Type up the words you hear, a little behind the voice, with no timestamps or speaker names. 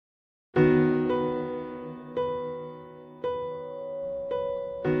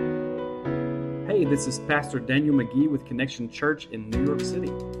Hey, this is Pastor Daniel McGee with Connection Church in New York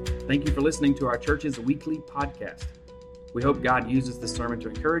City. Thank you for listening to our church's weekly podcast. We hope God uses this sermon to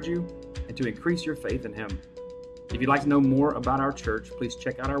encourage you and to increase your faith in Him. If you'd like to know more about our church, please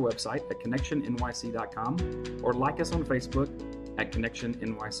check out our website at connectionnyc.com or like us on Facebook at Connection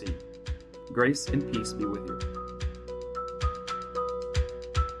NYC. Grace and peace be with you.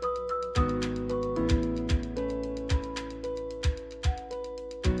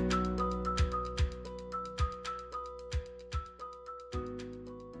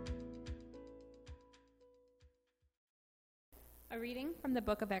 A reading from the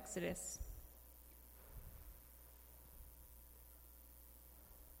book of Exodus.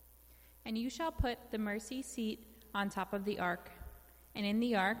 And you shall put the mercy seat on top of the ark, and in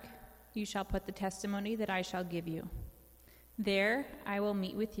the ark you shall put the testimony that I shall give you. There I will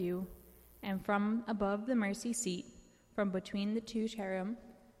meet with you, and from above the mercy seat, from between the two cherubim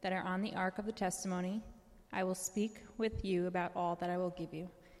that are on the ark of the testimony, I will speak with you about all that I will give you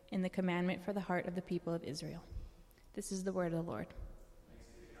in the commandment for the heart of the people of Israel. This is the word of the Lord.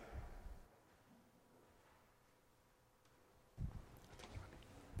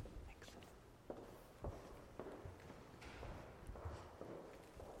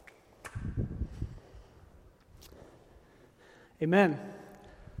 Amen.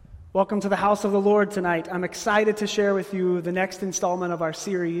 Welcome to the house of the Lord tonight. I'm excited to share with you the next installment of our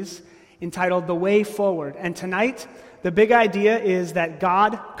series entitled The Way Forward. And tonight, the big idea is that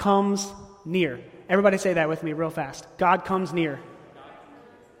God comes near. Everybody say that with me real fast. God comes near.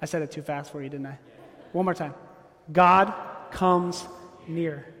 I said it too fast for you, didn't I? One more time. God comes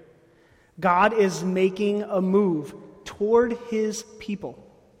near. God is making a move toward His people.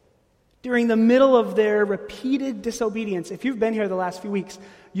 During the middle of their repeated disobedience, if you've been here the last few weeks,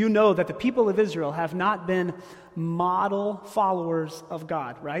 you know that the people of Israel have not been model followers of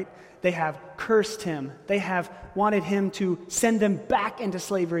God, right? They have cursed Him. They have wanted Him to send them back into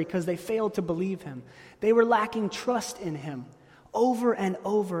slavery because they failed to believe Him. They were lacking trust in Him. Over and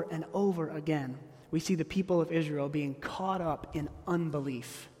over and over again, we see the people of Israel being caught up in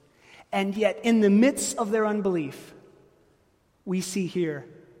unbelief. And yet, in the midst of their unbelief, we see here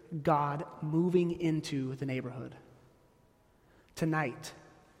God moving into the neighborhood. Tonight,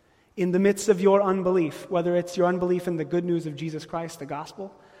 in the midst of your unbelief, whether it's your unbelief in the good news of Jesus Christ, the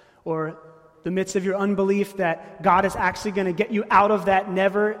gospel, or the midst of your unbelief that God is actually going to get you out of that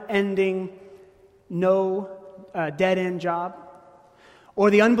never-ending, dead-end job,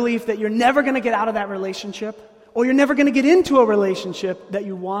 or the unbelief that you're never going to get out of that relationship, or you're never going to get into a relationship that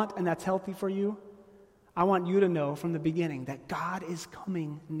you want and that's healthy for you, I want you to know from the beginning that God is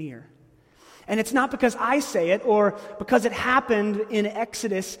coming near. And it's not because I say it or because it happened in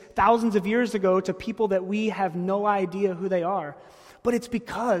Exodus thousands of years ago to people that we have no idea who they are, but it's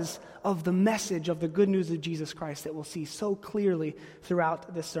because of the message of the good news of Jesus Christ that we'll see so clearly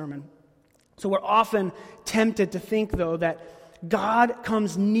throughout this sermon. So we're often tempted to think, though, that God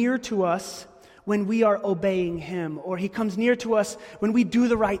comes near to us when we are obeying Him, or He comes near to us when we do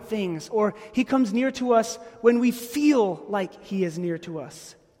the right things, or He comes near to us when we feel like He is near to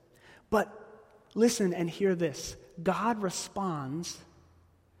us. But listen and hear this. God responds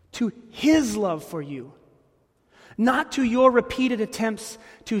to His love for you, not to your repeated attempts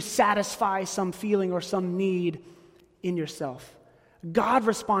to satisfy some feeling or some need in yourself. God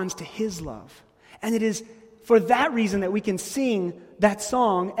responds to His love. And it is for that reason that we can sing that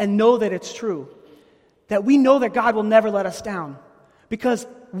song and know that it's true. That we know that God will never let us down. Because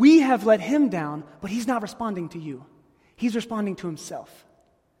we have let Him down, but He's not responding to you. He's responding to Himself.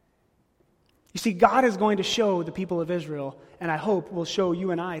 You see, God is going to show the people of Israel, and I hope will show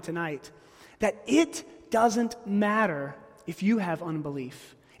you and I tonight, that it doesn't matter if you have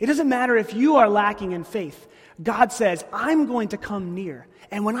unbelief. It doesn't matter if you are lacking in faith. God says, I'm going to come near.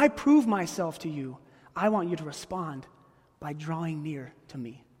 And when I prove myself to you, I want you to respond by drawing near to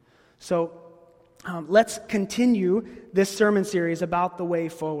me. So let's continue this sermon series about the way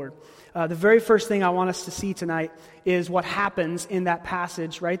forward. The very first thing I want us to see tonight is what happens in that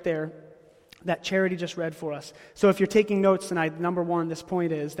passage right there that Charity just read for us. So if you're taking notes tonight, number one, this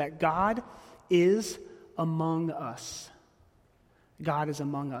point is that God is among us. God is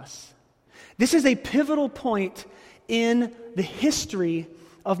among us. This is a pivotal point in the history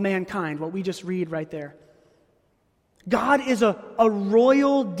of mankind, what we just read right there. God is a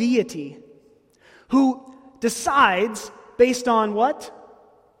royal deity who decides based on what?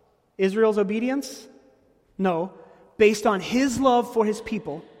 Israel's obedience? No, based on His love for His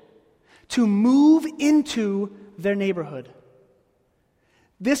people to move into their neighborhood.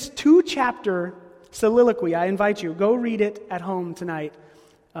 This 2-chapter soliloquy, I invite you, go read it at home tonight.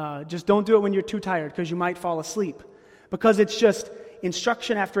 Just don't do it when you're too tired because you might fall asleep. Because it's just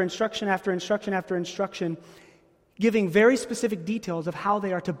instruction after instruction after instruction after instruction, giving very specific details of how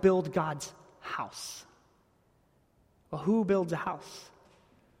they are to build God's house. Well, who builds a house?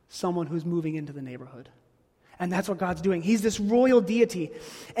 Someone who's moving into the neighborhood. And that's what God's doing. He's this royal deity.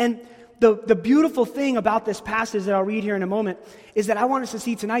 And the beautiful thing about this passage that I'll read here in a moment is that I want us to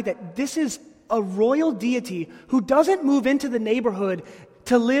see tonight that this is a royal deity who doesn't move into the neighborhood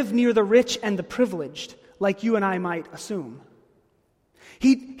to live near the rich and the privileged, like you and I might assume.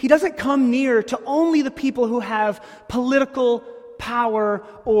 He doesn't come near to only the people who have political power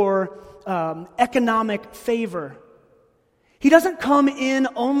or economic favor. He doesn't come in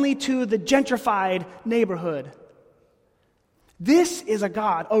only to the gentrified neighborhood. This is a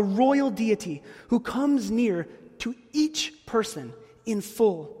God, a royal deity, who comes near to each person in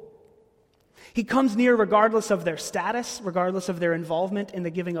full. He comes near regardless of their status, regardless of their involvement in the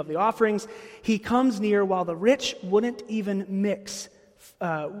giving of the offerings. He comes near while the rich wouldn't even mix.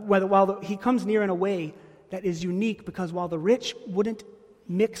 He comes near in a way that is unique because while the rich wouldn't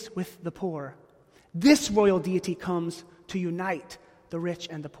mix with the poor, this royal deity comes to unite the rich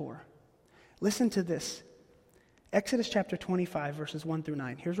and the poor. Listen to this. Exodus chapter 25, verses 1 through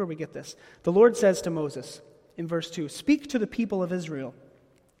 9. Here's where we get this. The Lord says to Moses in verse 2, "Speak to the people of Israel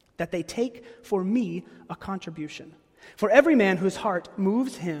that they take for me a contribution. For every man whose heart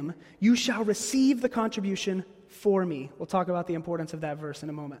moves him, you shall receive the contribution for me." We'll talk about the importance of that verse in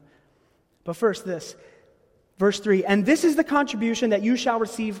a moment. But first this, verse 3, "And this is the contribution that you shall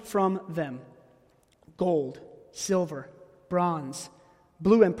receive from them: gold, silver, bronze,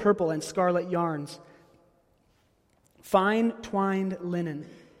 blue and purple and scarlet yarns, fine twined linen,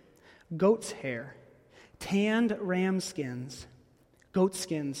 goat's hair, tanned ram skins, goat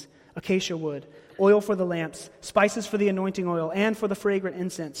skins, acacia wood, oil for the lamps, spices for the anointing oil and for the fragrant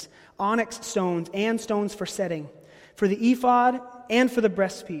incense, onyx stones and stones for setting, for the ephod and for the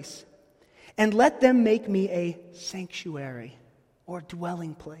breastpiece. And let them make me a sanctuary," or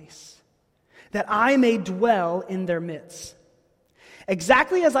dwelling place, "that I may dwell in their midst.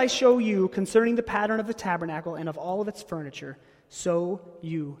 Exactly as I show you concerning the pattern of the tabernacle and of all of its furniture, so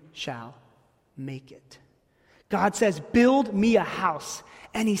you shall make it." God says, build me a house.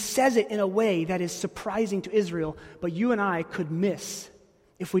 And he says it in a way that is surprising to Israel, but you and I could miss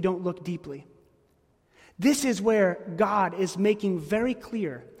if we don't look deeply. This is where God is making very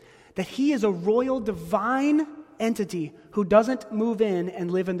clear that he is a royal divine entity who doesn't move in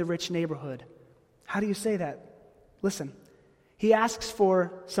and live in the rich neighborhood. How do you say that? Listen. He asks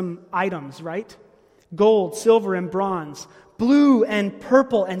for some items, right? Gold, silver, and bronze, blue and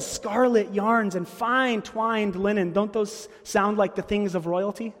purple and scarlet yarns, and fine twined linen. Don't those sound like the things of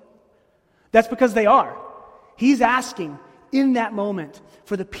royalty? That's because they are. He's asking in that moment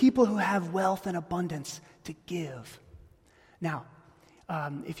for the people who have wealth and abundance to give. Now,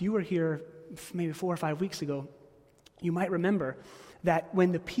 if you were here maybe 4 or 5 weeks ago, you might remember that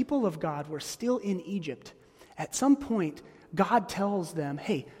when the people of God were still in Egypt, at some point, God tells them,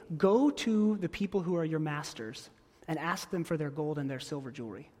 hey, go to the people who are your masters and ask them for their gold and their silver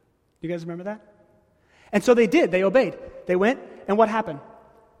jewelry. You guys remember that? And so they did. They obeyed. They went, and what happened?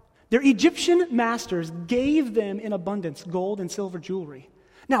 Their Egyptian masters gave them in abundance gold and silver jewelry.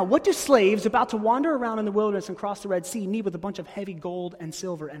 Now, what do slaves about to wander around in the wilderness and cross the Red Sea need with a bunch of heavy gold and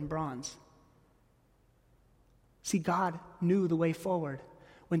silver and bronze? See, God knew the way forward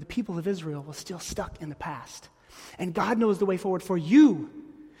when the people of Israel was still stuck in the past. And God knows the way forward for you.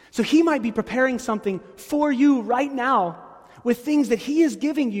 So he might be preparing something for you right now with things that he is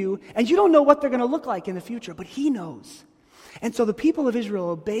giving you, and you don't know what they're going to look like in the future, but he knows. And so the people of Israel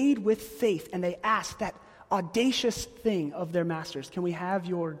obeyed with faith, and they asked that audacious thing of their masters, can we have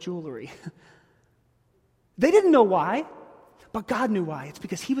your jewelry? They didn't know why, but God knew why. It's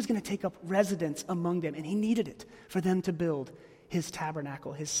because he was going to take up residence among them, and he needed it for them to build his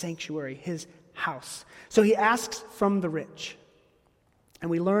tabernacle, his sanctuary, his house. So he asks from the rich. And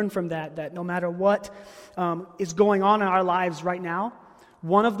we learn from that no matter what is going on in our lives right now,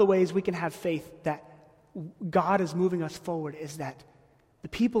 one of the ways we can have faith that God is moving us forward is that the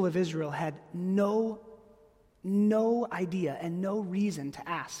people of Israel had no idea and no reason to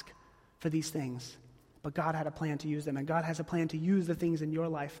ask for these things. But God had a plan to use them, and God has a plan to use the things in your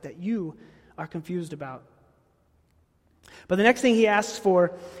life that you are confused about. But the next thing he asks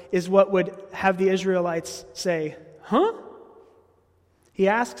for is what would have the Israelites say, huh? He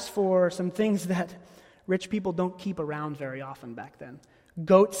asks for some things that rich people don't keep around very often back then.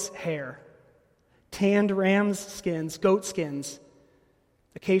 Goat's hair, tanned ram's skins, goat skins,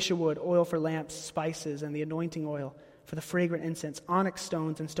 acacia wood, oil for lamps, spices, and the anointing oil, for the fragrant incense, onyx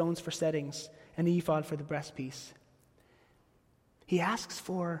stones and stones for settings, and the ephod for the breastpiece. He asks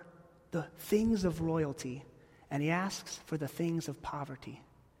for the things of royalty, and he asks for the things of poverty.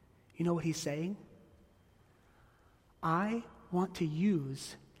 You know what he's saying? I want to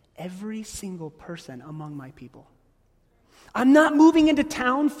use every single person among my people. I'm not moving into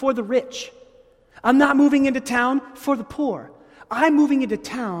town for the rich. I'm not moving into town for the poor. I'm moving into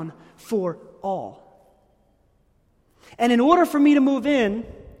town for all. And in order for me to move in,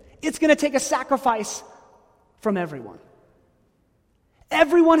 it's going to take a sacrifice from everyone.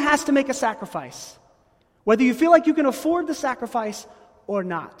 Everyone has to make a sacrifice. Whether you feel like you can afford the sacrifice or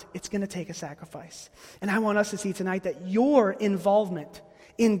not, it's going to take a sacrifice. And I want us to see tonight that your involvement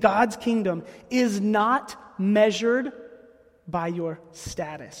in God's kingdom is not measured by your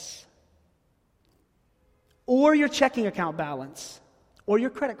status or your checking account balance or your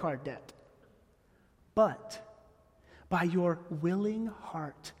credit card debt, but by your willing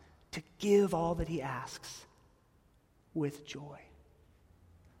heart to give all that he asks with joy.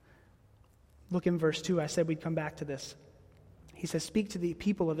 Look in verse 2. I said we'd come back to this. He says, speak to the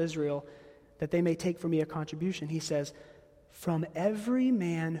people of Israel that they may take from me a contribution. He says, from every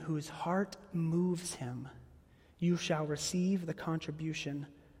man whose heart moves him, you shall receive the contribution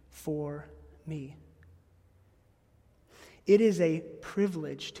for me. It is a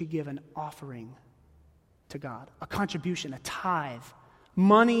privilege to give an offering to God, a contribution, a tithe,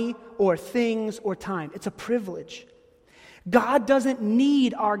 money or things or time. It's a privilege. God doesn't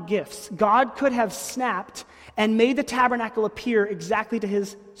need our gifts. God could have snapped and made the tabernacle appear exactly to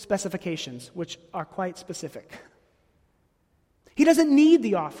his specifications, which are quite specific. He doesn't need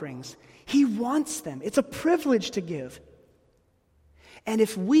the offerings. He wants them. It's a privilege to give. And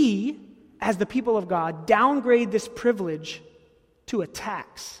if we, as the people of God, downgrade this privilege to a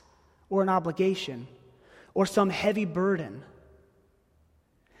tax or an obligation or some heavy burden,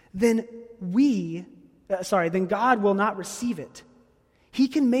 then God will not receive it. He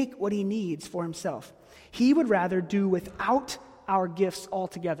can make what he needs for himself. He would rather do without our gifts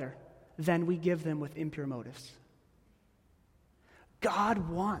altogether than we give them with impure motives. God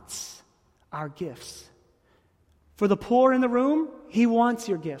wants our gifts. For the poor in the room, he wants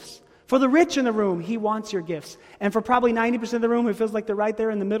your gifts. For the rich in the room, he wants your gifts. And for probably 90% of the room who feels like they're right there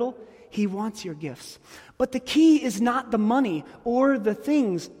in the middle, he wants your gifts. But the key is not the money or the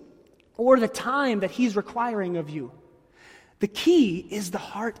things or the time that he's requiring of you. The key is the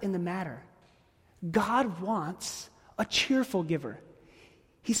heart in the matter. God wants a cheerful giver.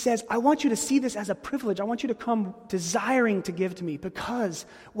 He says, I want you to see this as a privilege. I want you to come desiring to give to me, because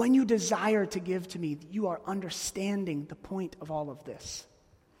when you desire to give to me, you are understanding the point of all of this.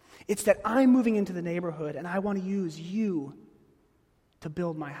 It's that I'm moving into the neighborhood and I want to use you to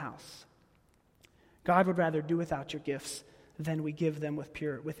build my house. God would rather do without your gifts than we give them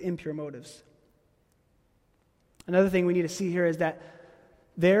with impure motives. Another thing we need to see here is that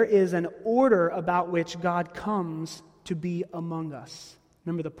there is an order about which God comes to be among us.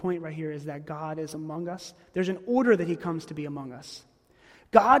 Remember, the point right here is that God is among us. There's an order that he comes to be among us.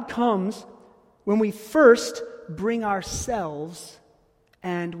 God comes when we first bring ourselves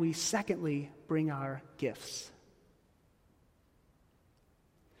and we secondly bring our gifts.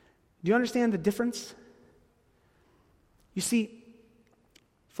 Do you understand the difference? You see,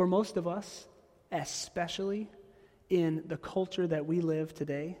 for most of us, especially in the culture that we live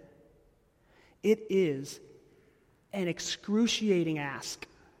today, it is an excruciating ask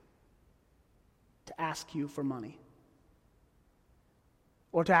to ask you for money,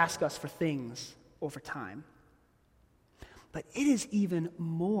 or to ask us for things or for time. But it is even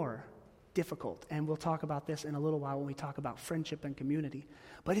more difficult, and we'll talk about this in a little while when we talk about friendship and community,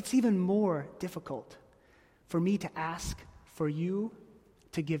 but it's even more difficult for me to ask for you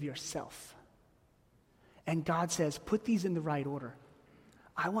to give yourself. And God says, put these in the right order.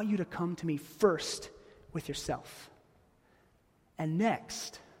 I want you to come to me first with yourself. And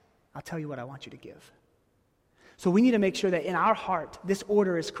next, I'll tell you what I want you to give. So we need to make sure that in our heart, this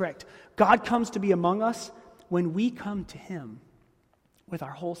order is correct. God comes to be among us when we come to him with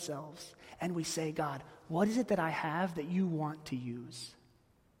our whole selves and we say, God, what is it that I have that you want to use?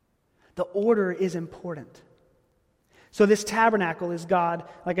 The order is important. So this tabernacle is God,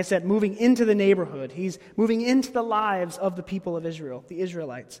 like I said, moving into the neighborhood. He's moving into the lives of the people of Israel, the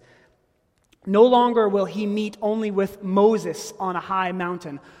Israelites. No longer will he meet only with Moses on a high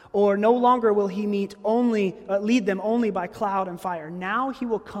mountain, or no longer will he lead them only by cloud and fire. Now he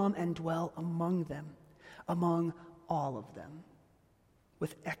will come and dwell among them, among all of them,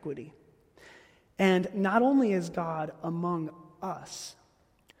 with equity. And not only is God among us,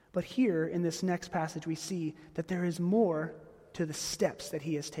 But here in this next passage, we see that there is more to the steps that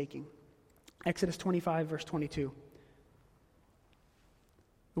he is taking. Exodus 25, verse 22.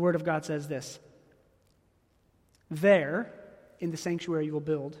 The Word of God says this: "There, in the sanctuary you will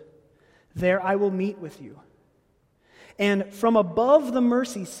build, there I will meet with you. And from above the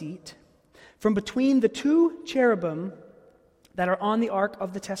mercy seat, from between the two cherubim that are on the ark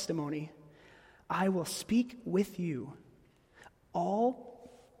of the testimony, I will speak with you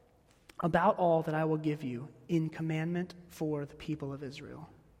about all that I will give you in commandment for the people of Israel."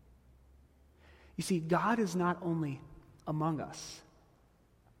 You see, God is not only among us,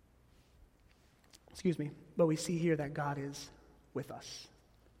 but we see here that God is with us.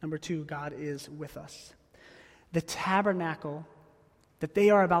 Number 2, God is with us. The tabernacle that they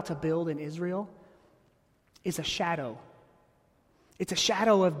are about to build in Israel is a shadow. It's a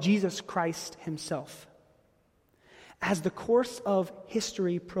shadow of Jesus Christ himself. As the course of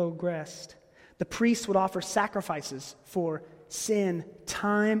history progressed, the priests would offer sacrifices for sin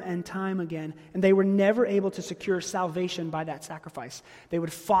time and time again, and they were never able to secure salvation by that sacrifice. They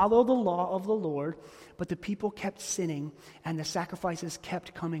would follow the law of the Lord, but the people kept sinning, and the sacrifices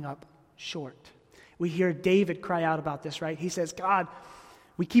kept coming up short. We hear David cry out about this, right? He says, "God,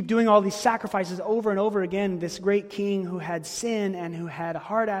 we keep doing all these sacrifices over and over again." This great king who had sin and who had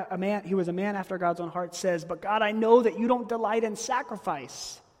he was a man after God's own heart, says, "But God, I know that you don't delight in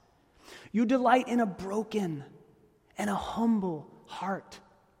sacrifice. You delight in a broken and a humble heart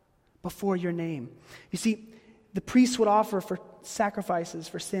before your name." You see, the priests would offer for sacrifices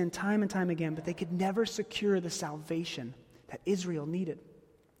for sin time and time again, but they could never secure the salvation that Israel needed.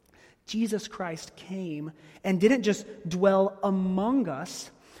 Jesus Christ came and didn't just dwell among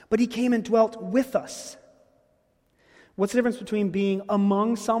us, but he came and dwelt with us. What's the difference between being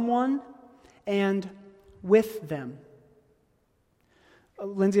among someone and with them?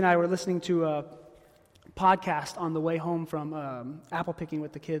 Lindsay and I were listening to a podcast on the way home from apple picking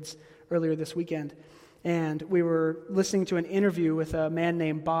with the kids earlier this weekend, and we were listening to an interview with a man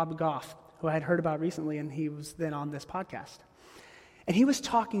named Bob Goff, who I had heard about recently, and he was then on this podcast. And he was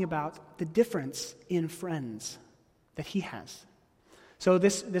talking about the difference in friends that he has. So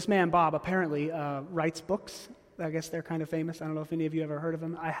this man, Bob, apparently writes books. I guess they're kind of famous. I don't know if any of you ever heard of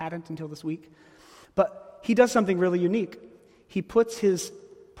him. I hadn't until this week. But he does something really unique. He puts his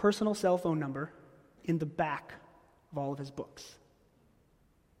personal cell phone number in the back of all of his books.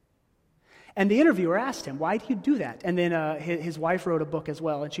 And the interviewer asked him, "Why do you do that?" And then his wife wrote a book as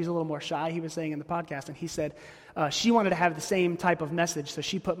well, and she's a little more shy, he was saying in the podcast, and he said she wanted to have the same type of message, so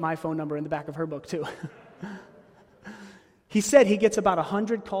she put my phone number in the back of her book too. He said he gets about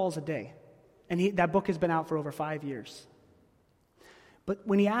 100 calls a day, and that book has been out for over 5 years. But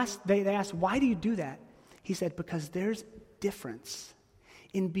when they asked, "Why do you do that?" He said, "Because there's difference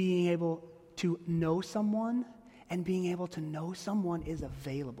in being able to know someone and being able to know someone is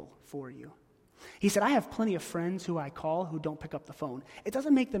available for you." He said, "I have plenty of friends who I call who don't pick up the phone. It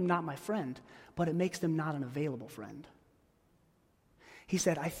doesn't make them not my friend, but it makes them not an available friend." He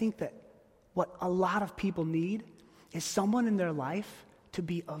said, "I think that what a lot of people need is someone in their life to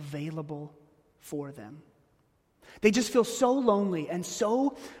be available for them. They just feel so lonely and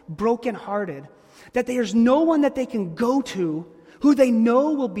so brokenhearted that there's no one that they can go to who they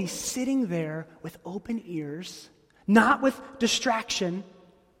know will be sitting there with open ears, not with distraction,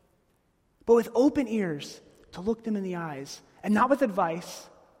 but with open ears to look them in the eyes, and not with advice,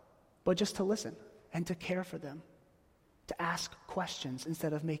 but just to listen and to care for them, to ask questions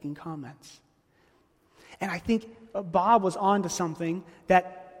instead of making comments." And I think Bob was on to something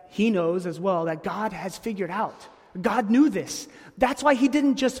that he knows as well, that God has figured out. God knew this. That's why he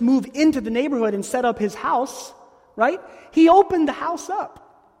didn't just move into the neighborhood and set up his house, right? He opened the house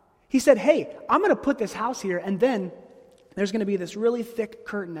up. He said, "Hey, I'm going to put this house here, and then there's going to be this really thick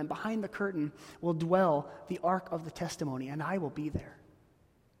curtain, and behind the curtain will dwell the Ark of the Testimony, and I will be there."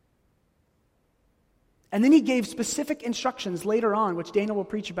 And then he gave specific instructions later on, which Daniel will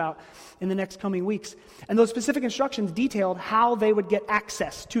preach about in the next coming weeks. And those specific instructions detailed how they would get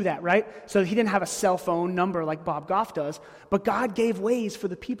access to that, right? So he didn't have a cell phone number like Bob Goff does, but God gave ways for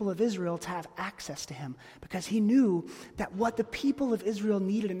the people of Israel to have access to him, because he knew that what the people of Israel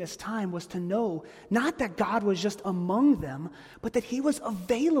needed in this time was to know not that God was just among them, but that he was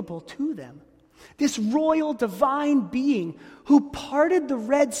available to them. This royal divine being who parted the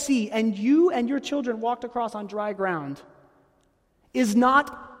Red Sea and you and your children walked across on dry ground is not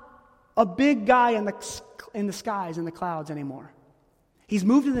a big guy in the skies, in the clouds anymore. He's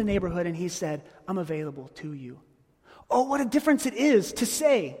moved to the neighborhood and he said, "I'm available to you." Oh, what a difference it is to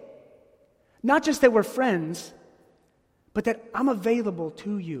say, not just that we're friends, but that I'm available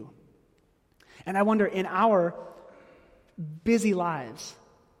to you. And I wonder, in our busy lives,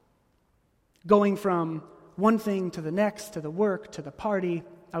 going from one thing to the next, to the work, to the party.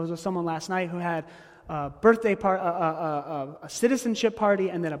 I was with someone last night who had a birthday party, a citizenship party,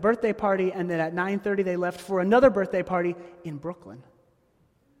 and then a birthday party, and then at 9:30 they left for another birthday party in Brooklyn.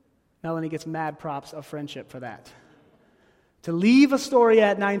 Melanie gets mad props of friendship for that. To leave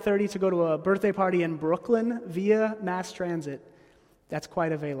Astoria at 9:30 to go to a birthday party in Brooklyn via mass transit, that's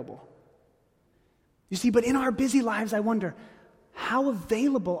quite available. You see, but in our busy lives, I wonder, how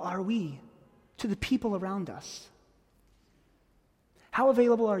available are we to the people around us? How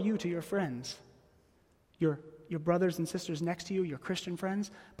available are you to your friends, your brothers and sisters next to you, your Christian friends,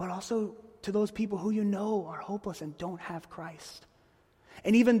 but also to those people who you know are hopeless and don't have Christ?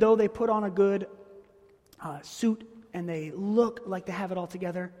 And even though they put on a good suit and they look like they have it all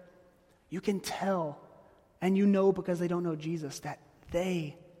together, you can tell, and you know because they don't know Jesus, that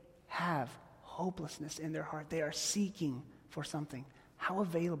they have hopelessness in their heart. They are seeking for something. How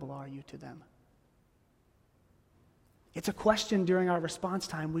available are you to them? It's a question during our response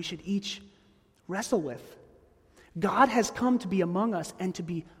time we should each wrestle with. God has come to be among us and to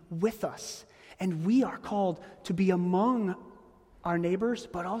be with us. And we are called to be among our neighbors,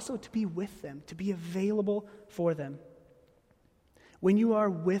 but also to be with them, to be available for them. When you are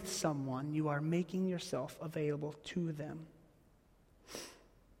with someone, you are making yourself available to them.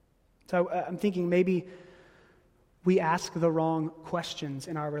 So I'm thinking maybe we ask the wrong questions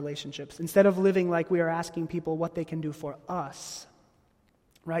in our relationships. Instead of living like we are asking people what they can do for us,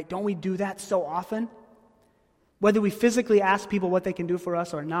 right? Don't we do that so often? Whether we physically ask people what they can do for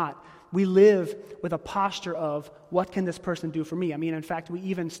us or not, we live with a posture of, what can this person do for me? I mean, in fact, we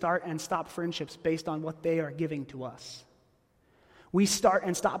even start and stop friendships based on what they are giving to us. We start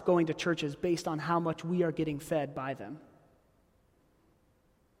and stop going to churches based on how much we are getting fed by them.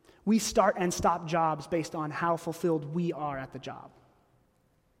 We start and stop jobs based on how fulfilled we are at the job.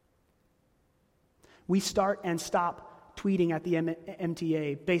 We start and stop tweeting at the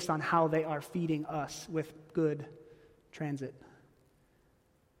MTA based on how they are feeding us with good transit.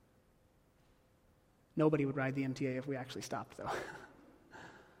 Nobody would ride the MTA if we actually stopped, though.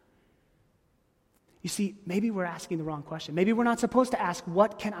 You see, maybe we're asking the wrong question. Maybe we're not supposed to ask,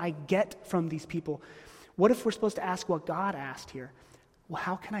 what can I get from these people? What if we're supposed to ask what God asked here? Well,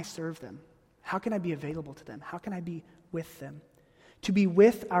 how can I serve them? How can I be available to them? How can I be with them? To be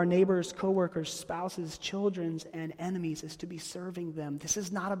with our neighbors, coworkers, spouses, children, and enemies is to be serving them. This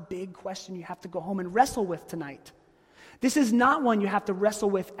is not a big question you have to go home and wrestle with tonight. This is not one you have to wrestle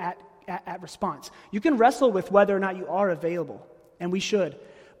with at response. You can wrestle with whether or not you are available, and we should.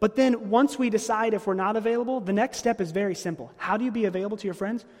 But then once we decide if we're not available, the next step is very simple. How do you be available to your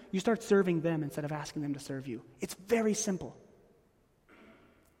friends? You start serving them instead of asking them to serve you. It's very simple.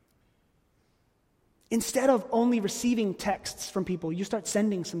 Instead of only receiving texts from people, you start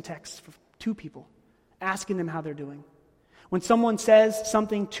sending some texts to people, asking them how they're doing. When someone says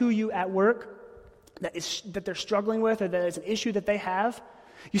something to you at work that they're struggling with, or that is an issue that they have,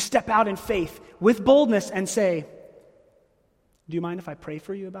 you step out in faith with boldness and say, do you mind if I pray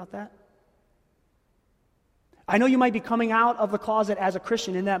for you about that? I know you might be coming out of the closet as a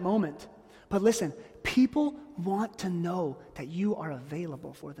Christian in that moment, but listen, people want to know that you are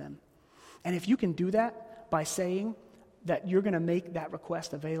available for them. And if you can do that by saying that you're going to make that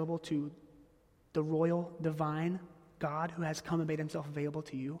request available to the royal, divine God who has come and made himself available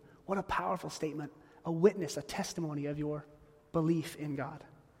to you, what a powerful statement, a witness, a testimony of your belief in God.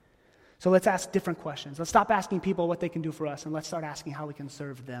 So let's ask different questions. Let's stop asking people what they can do for us, and let's start asking how we can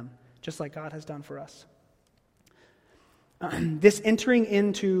serve them, just like God has done for us. This entering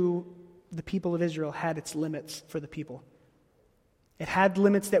into the people of Israel had its limits for the people. It had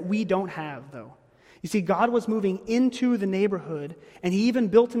limits that we don't have, though. You see, God was moving into the neighborhood, and he even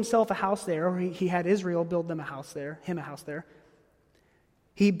built himself a house there, or he had Israel build them a house there, him a house there.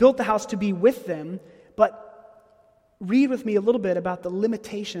 He built the house to be with them, but read with me a little bit about the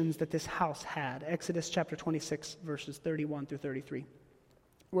limitations that this house had. Exodus chapter 26, verses 31 through 33.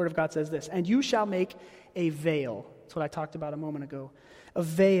 The Word of God says this, "And you shall make a veil," that's what I talked about a moment ago, "a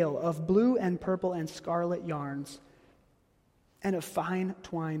veil of blue and purple and scarlet yarns, and of fine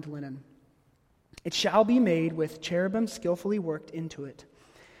twined linen. It shall be made with cherubim skillfully worked into it.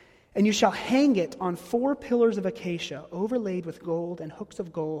 And you shall hang it on 4 pillars of acacia, overlaid with gold and hooks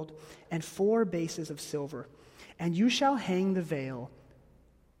of gold, and 4 bases of silver. And you shall hang the veil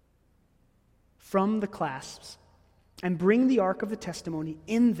from the clasps, and bring the ark of the testimony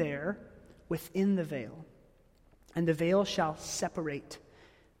in there within the veil. And the veil shall separate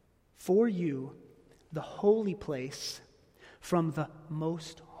for you the holy place from the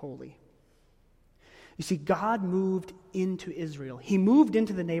most holy. You see, God moved into Israel. He moved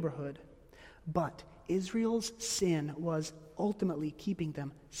into the neighborhood, but Israel's sin was ultimately keeping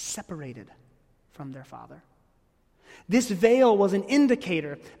them separated from their Father. This veil was an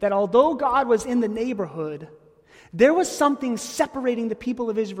indicator that although God was in the neighborhood, there was something separating the people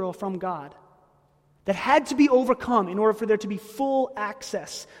of Israel from God that had to be overcome in order for there to be full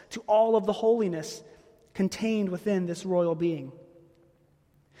access to all of the holiness contained within this royal being.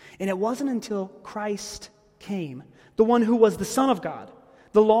 And it wasn't until Christ came, the one who was the Son of God,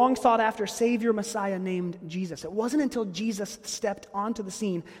 the long sought after Savior Messiah named Jesus. It wasn't until Jesus stepped onto the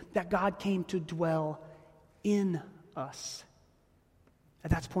scene that God came to dwell in us.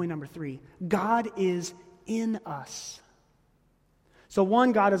 And that's point number 3. God is in us. So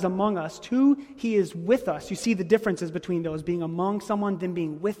 1, God is among us. 2, He is with us. You see the differences between those, being among someone, then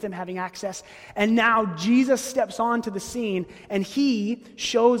being with them, having access. And now Jesus steps onto the scene, and He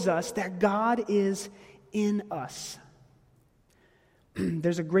shows us that God is in us.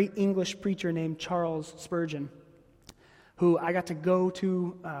 There's a great English preacher named Charles Spurgeon, who I got to go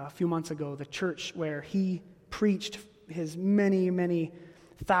to a few months ago, the church where he preached his many, many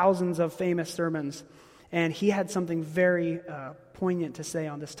thousands of famous sermons. And he had something very poignant to say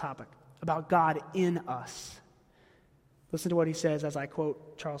on this topic about God in us. Listen to what he says as I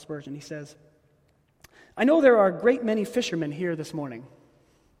quote Charles Spurgeon. He says, "I know there are a great many fishermen here this morning."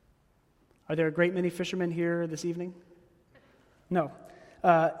 Are there a great many fishermen here this evening? No.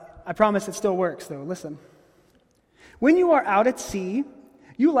 I promise it still works, though. Listen. "When you are out at sea,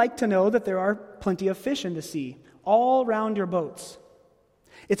 you like to know that there are plenty of fish in the sea, all round your boats.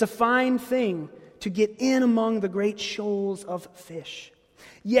 It's a fine thing to get in among the great shoals of fish.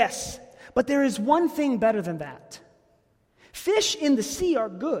 Yes, but there is one thing better than that. Fish in the sea are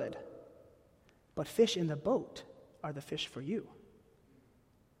good, but fish in the boat are the fish for you.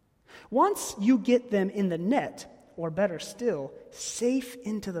 Once you get them in the net, or better still, safe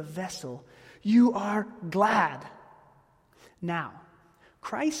into the vessel, you are glad. Now,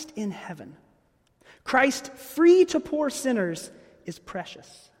 Christ in heaven, Christ free to poor sinners, is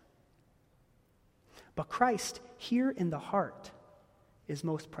precious. But Christ here in the heart is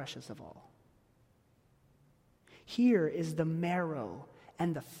most precious of all. Here is the marrow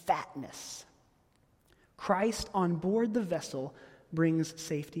and the fatness. Christ on board the vessel brings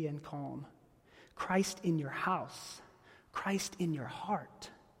safety and calm. Christ in your house, Christ in your heart,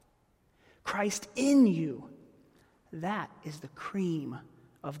 Christ in you, that is the cream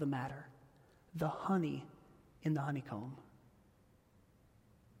of the matter, the honey in the honeycomb.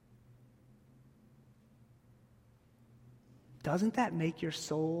 Doesn't that make your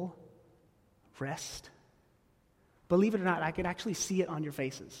soul rest? Believe it or not, I could actually see it on your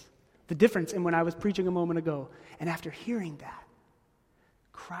faces. The difference in when I was preaching a moment ago, and after hearing that,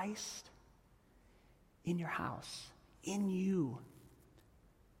 Christ in your house, in you,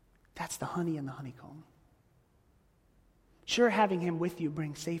 that's the honey in the honeycomb. Sure, having Him with you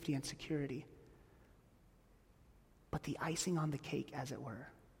brings safety and security, but the icing on the cake, as it were,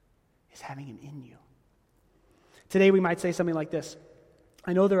 is having Him in you. Today we might say something like this: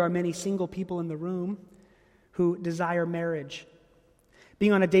 I know there are many single people in the room who desire marriage.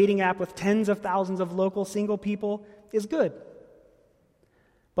 Being on a dating app with tens of thousands of local single people is good.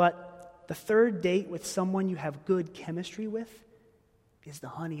 But the third date with someone you have good chemistry with is the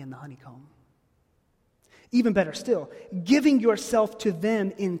honey in the honeycomb. Even better still, giving yourself to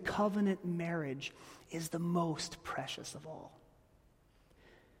them in covenant marriage is the most precious of all.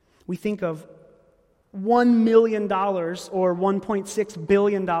 We think of $1 million or $1.6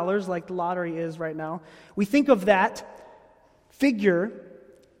 billion, like the lottery is right now. We think of that figure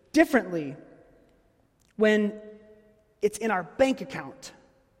differently when it's in our bank account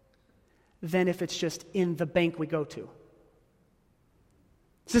than if it's just in the bank we go to.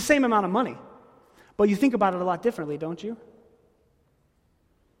 It's the same amount of money, but you think about it a lot differently, don't you?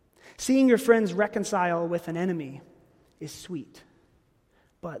 Seeing your friends reconcile with an enemy is sweet.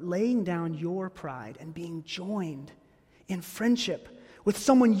 But laying down your pride and being joined in friendship with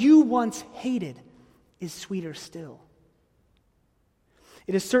someone you once hated is sweeter still.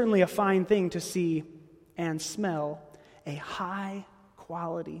 It is certainly a fine thing to see and smell a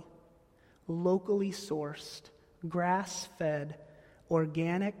high-quality, locally sourced, grass-fed,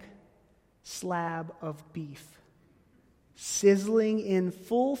 organic slab of beef, sizzling in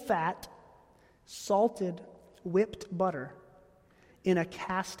full fat, salted, whipped butter, in a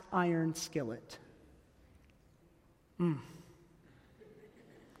cast iron skillet. I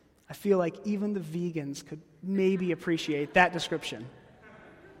feel like even the vegans could maybe appreciate that description.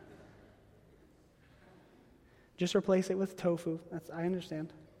 Just replace it with tofu. I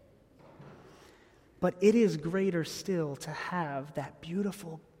understand. But it is greater still to have that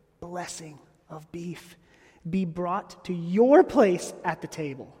beautiful blessing of beef be brought to your place at the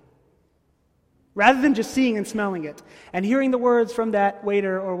table, rather than just seeing and smelling it and hearing the words from that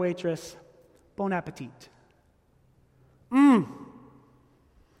waiter or waitress, bon appetit. Do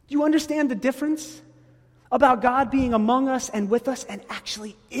you understand the difference about God being among us and with us and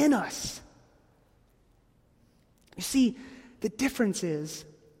actually in us? You see, the difference is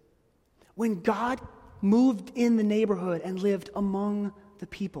when God moved in the neighborhood and lived among the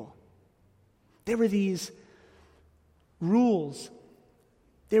people, there were these rules,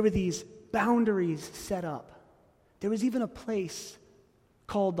 there were these boundaries set up. There was even a place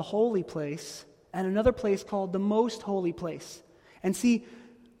called the holy place and another place called the most holy place. And see,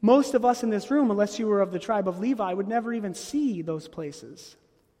 most of us in this room, unless you were of the tribe of Levi, would never even see those places.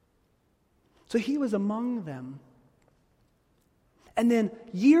 So he was among them. And then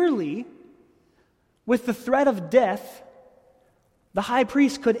yearly, with the threat of death, the high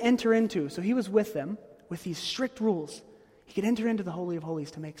priest could enter into, so he was with them, with these strict rules. He could enter into the Holy of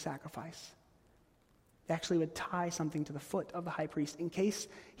Holies to make sacrifice. They actually would tie something to the foot of the high priest in case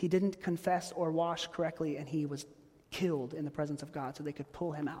he didn't confess or wash correctly and he was killed in the presence of God, so they could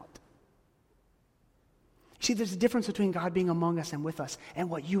pull him out. See, there's a difference between God being among us and with us and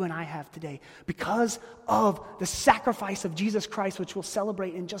what you and I have today. Because of the sacrifice of Jesus Christ, which we'll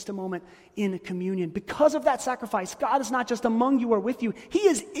celebrate in just a moment in communion, because of that sacrifice, God is not just among you or with you, He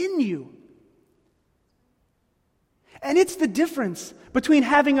is in you. And it's the difference between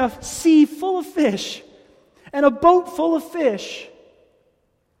having a sea full of fish and a boat full of fish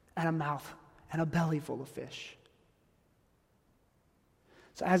and a mouth and a belly full of fish.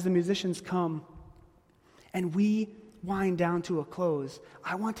 So as the musicians come and we wind down to a close,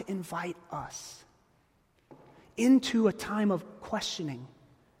 I want to invite us into a time of questioning.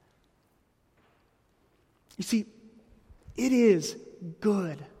 You see, it is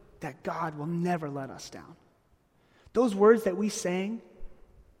good that God will never let us down. Those words that we sang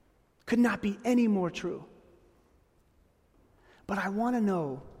could not be any more true. But I want to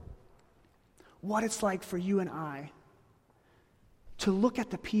know what it's like for you and I to look at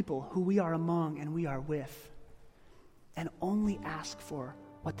the people who we are among and we are with and only ask for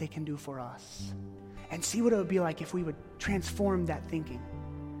what they can do for us. And see what it would be like if we would transform that thinking.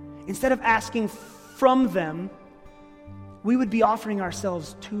 Instead of asking from them, we would be offering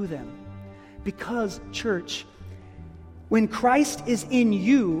ourselves to them. Because, church, when Christ is in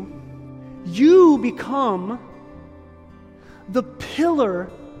you, you become the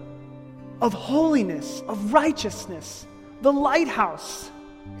pillar of holiness, of righteousness, the lighthouse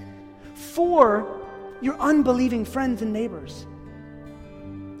for your unbelieving friends and neighbors.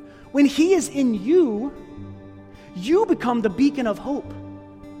 When He is in you, you become the beacon of hope.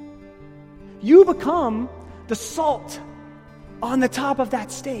 You become the salt on the top of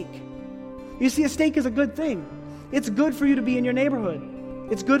that steak. You see, a steak is a good thing. It's good for you to be in your neighborhood.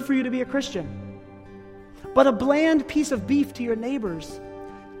 It's good for you to be a Christian. But a bland piece of beef to your neighbors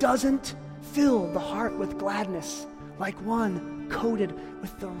doesn't fill the heart with gladness like one coated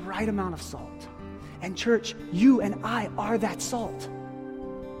with the right amount of salt. And church, you and I are that salt.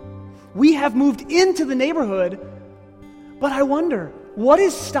 We have moved into the neighborhood, but I wonder, what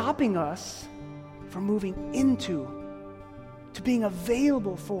is stopping us from moving into, to being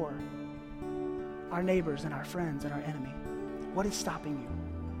available for our neighbors and our friends and our enemy? What is stopping you?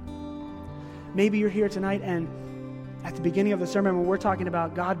 Maybe you're here tonight and at the beginning of the sermon when we're talking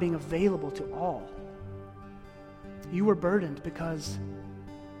about God being available to all, you were burdened because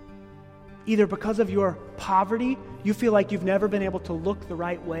either because of your poverty, you feel like you've never been able to look the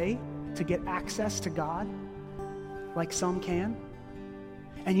right way to get access to God, like some can.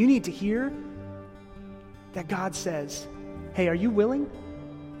 And you need to hear that God says, hey, are you willing?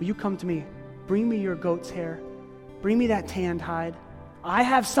 Will you come to me? Bring me your goat's hair. Bring me that tanned hide. I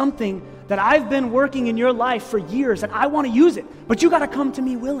have something that I've been working in your life for years and I want to use it, but you got to come to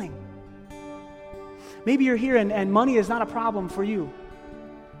me willing. Maybe you're here and money is not a problem for you.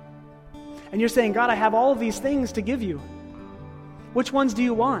 And you're saying, God, I have all of these things to give you. Which ones do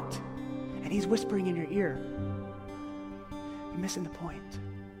you want? And He's whispering in your ear. You're missing the point.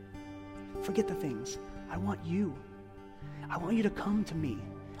 Forget the things. I want you. I want you to come to me.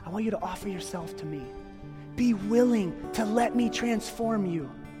 I want you to offer yourself to me. Be willing to let me transform you.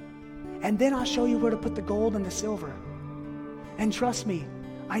 And then I'll show you where to put the gold and the silver. And trust me,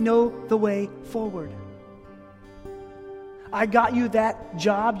 I know the way forward. I got you that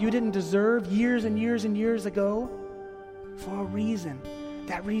job you didn't deserve years and years and years ago for a reason.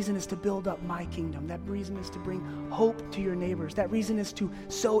 That reason is to build up my kingdom. That reason is to bring hope to your neighbors. That reason is to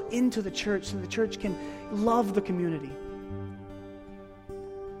sow into the church so the church can love the community.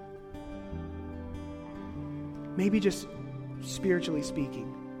 Maybe just spiritually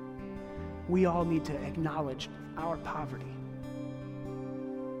speaking, we all need to acknowledge our poverty.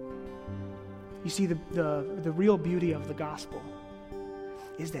 You see, the real beauty of the gospel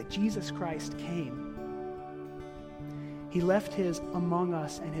is that Jesus Christ came. He left his among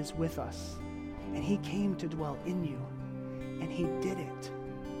us and his with us, and he came to dwell in you, and he did it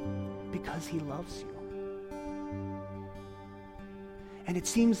because he loves you. And it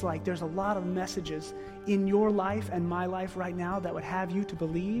seems like there's a lot of messages in your life and my life right now that would have you to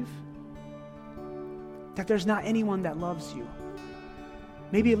believe that there's not anyone that loves you.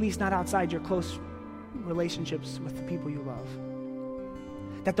 Maybe at least not outside your close relationships with the people you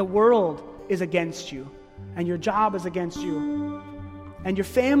love. That the world is against you, and your job is against you, and your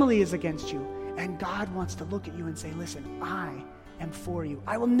family is against you. And God wants to look at you and say, listen, I am for you.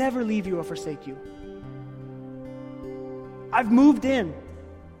 I will never leave you or forsake you. I've moved in.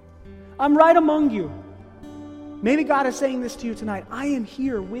 I'm right among you. Maybe God is saying this to you tonight. I am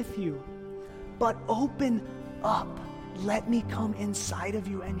here with you, but open up. Let me come inside of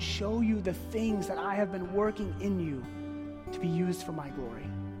you and show you the things that I have been working in you to be used for my glory.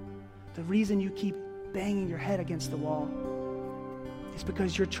 The reason you keep banging your head against the wall is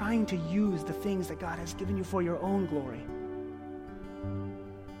because you're trying to use the things that God has given you for your own glory.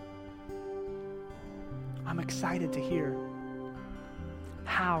 I'm excited to hear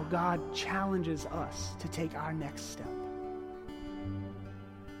how God challenges us to take our next step.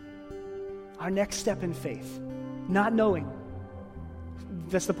 Our next step in faith. Not knowing.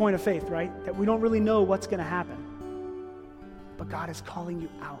 That's the point of faith, right? That we don't really know what's going to happen. But God is calling you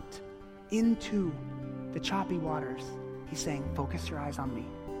out into the choppy waters. He's saying, focus your eyes on me.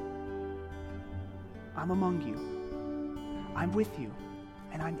 I'm among you. I'm with you.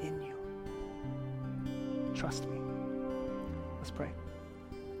 And I'm in you. Trust me. Let's pray.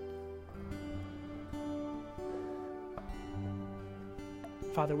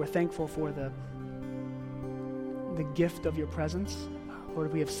 Father, we're thankful for the gift of your presence.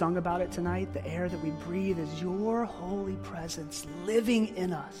 Lord, we have sung about it tonight. The air that we breathe is your holy presence living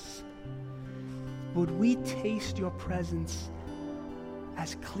in us. Would we taste your presence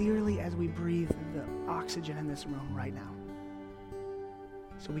as clearly as we breathe the oxygen in this room right now?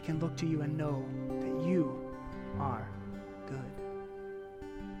 So we can look to you and know that you are good.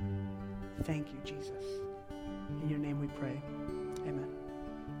 Thank you, Jesus. In your name we pray. Amen.